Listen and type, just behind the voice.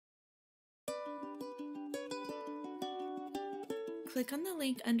Click on the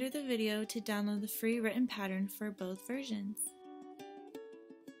link under the video to download the free written pattern for both versions.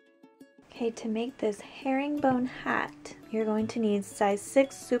 Okay, to make this herringbone hat, you're going to need size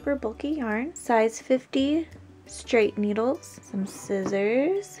 6 super bulky yarn, size 50 straight needles, some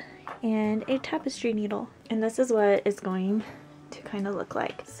scissors, and a tapestry needle. And this is what it's going to kind of look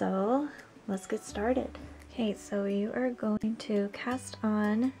like. So let's get started. Okay, so you are going to cast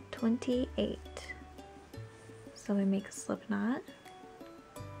on 28. So we make a slip knot.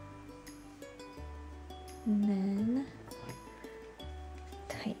 And then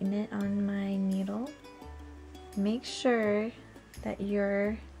tighten it on my needle. Make sure that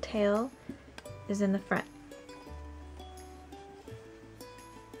your tail is in the front.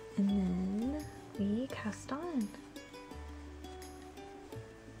 And then we cast on.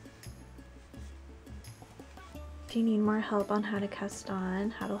 If you need more help on how to cast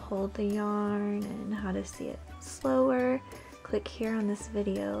on, how to hold the yarn, and how to see it slower, click here on this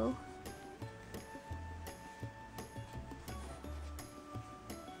video.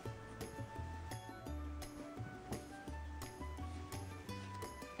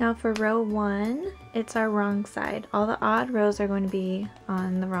 Now for row 1, it's our wrong side. All the odd rows are going to be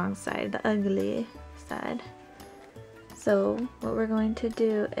on the wrong side, the ugly side. So what we're going to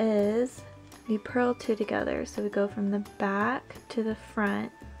do is we purl 2 together. So we go from the back to the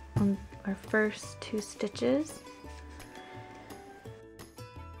front on our first 2 stitches.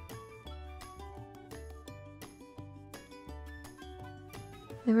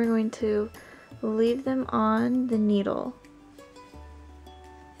 Then we're going to leave them on the needle.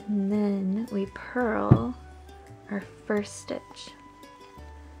 And then we purl our first stitch.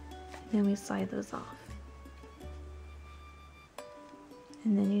 And then we slide those off.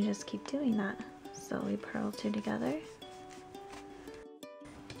 And then you just keep doing that. So we purl 2 together.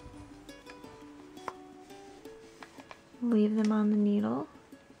 Leave them on the needle.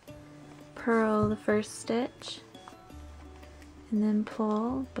 Purl the first stitch. And then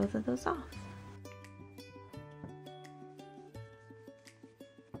pull both of those off.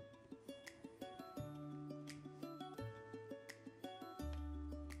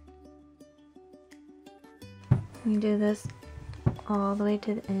 We do this all the way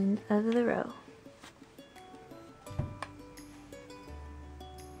to the end of the row.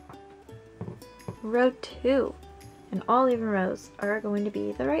 Row 2, and all even rows are going to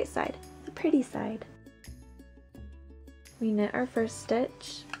be the right side, the pretty side. We knit our first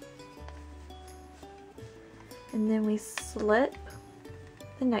stitch, and then we slip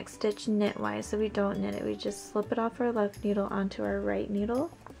the next stitch knitwise, so we don't knit it, we just slip it off our left needle onto our right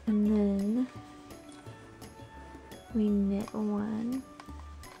needle, and then we knit 1.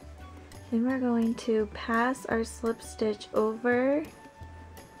 Then we're going to pass our slip stitch over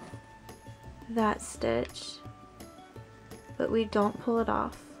that stitch, but we don't pull it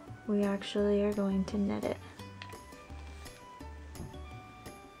off. We actually are going to knit it.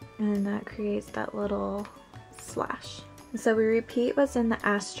 And that creates that little slash. So we repeat what's in the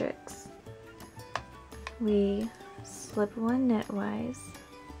asterisk. We slip 1 knitwise,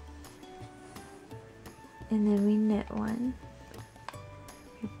 and then we knit 1.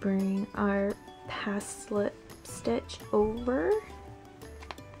 We bring our pass slip stitch over,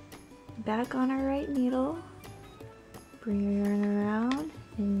 back on our right needle, bring your yarn around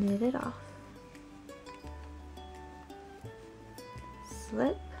and knit it off.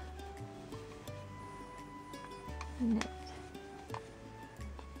 Slip, knit.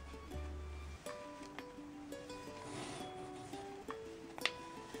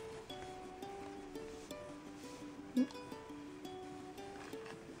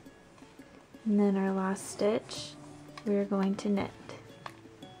 And then our last stitch, we're going to knit.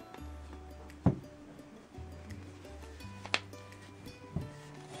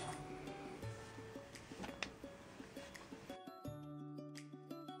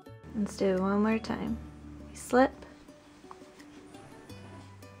 Let's do it one more time. We slip,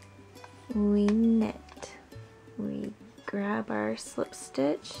 we knit, we grab our slip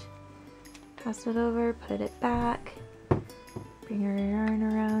stitch, pass it over, put it back, bring our yarn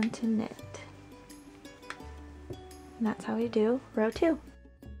around to knit. And that's how we do row 2.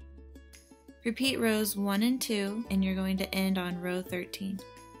 Repeat rows 1 and 2, and you're going to end on row 13.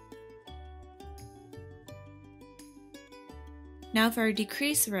 Now for our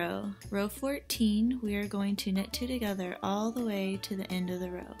decrease row, row 14, we are going to knit 2 together all the way to the end of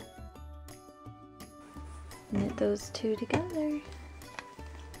the row. Knit those 2 together.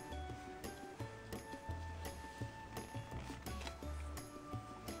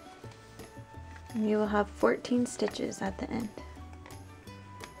 And you will have 14 stitches at the end.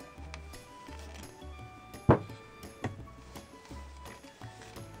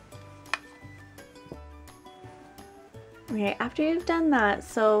 Okay, after you've done that,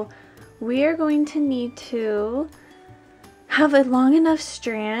 so we are going to need to have a long enough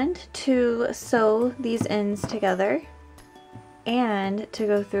strand to sew these ends together and to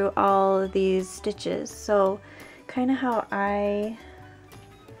go through all of these stitches. So kind of how I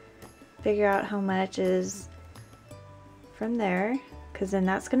figure out how much is from there, because then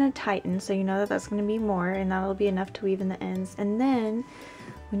that's going to tighten, so you know that that's going to be more, and that'll be enough to weave in the ends. And then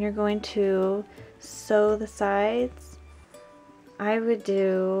when you're going to sew the sides, I would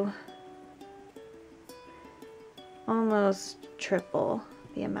do almost triple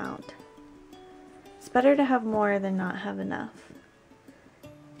the amount. It's better to have more than not have enough.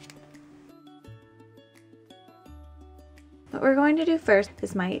 What we're going to do first,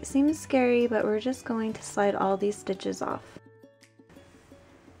 this might seem scary, but we're just going to slide all these stitches off.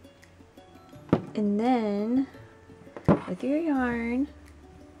 And then with your yarn,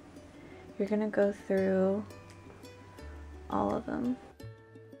 you're going to go through all of them.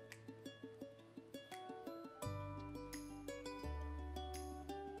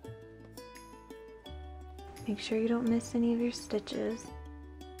 Make sure you don't miss any of your stitches.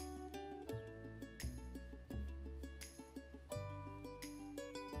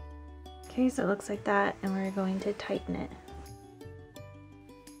 Okay, so it looks like that, and we're going to tighten it.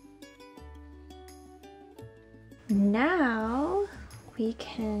 Now we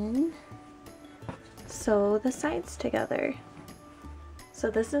can sew the sides together. So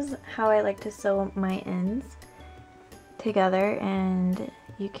this is how I like to sew my ends together, and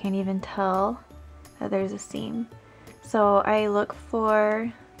you can't even tell that there's a seam. So I look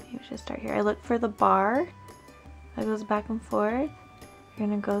for, maybe we should start here, I look for the bar that goes back and forth. You're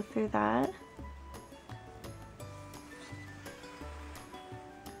gonna go through that.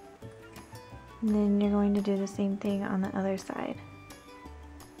 And then you're going to do the same thing on the other side.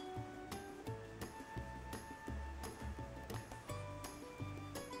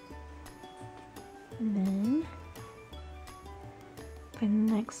 And then find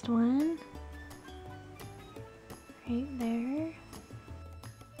the next one right there.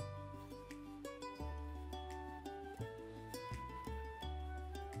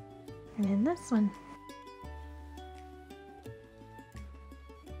 And then this one.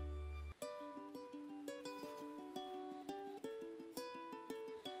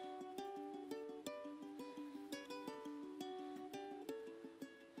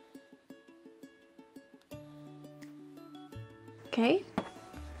 Okay,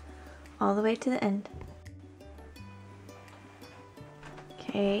 all the way to the end.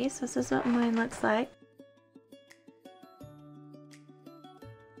 Okay, so this is what mine looks like.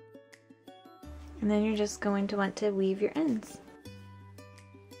 And then you're just going to want to weave your ends.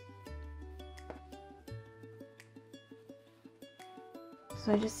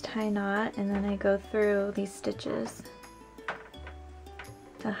 So I just tie a knot, and then I go through these stitches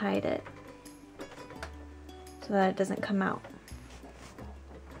to hide it so that it doesn't come out.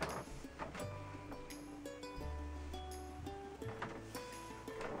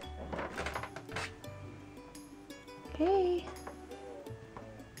 Okay.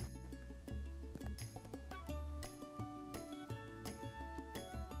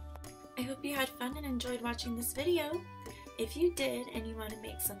 I hope you had fun and enjoyed watching this video. If you did and you want to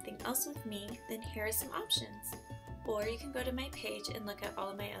make something else with me, then here are some options. Or you can go to my page and look at all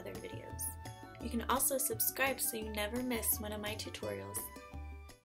of my other videos. You can also subscribe so you never miss one of my tutorials.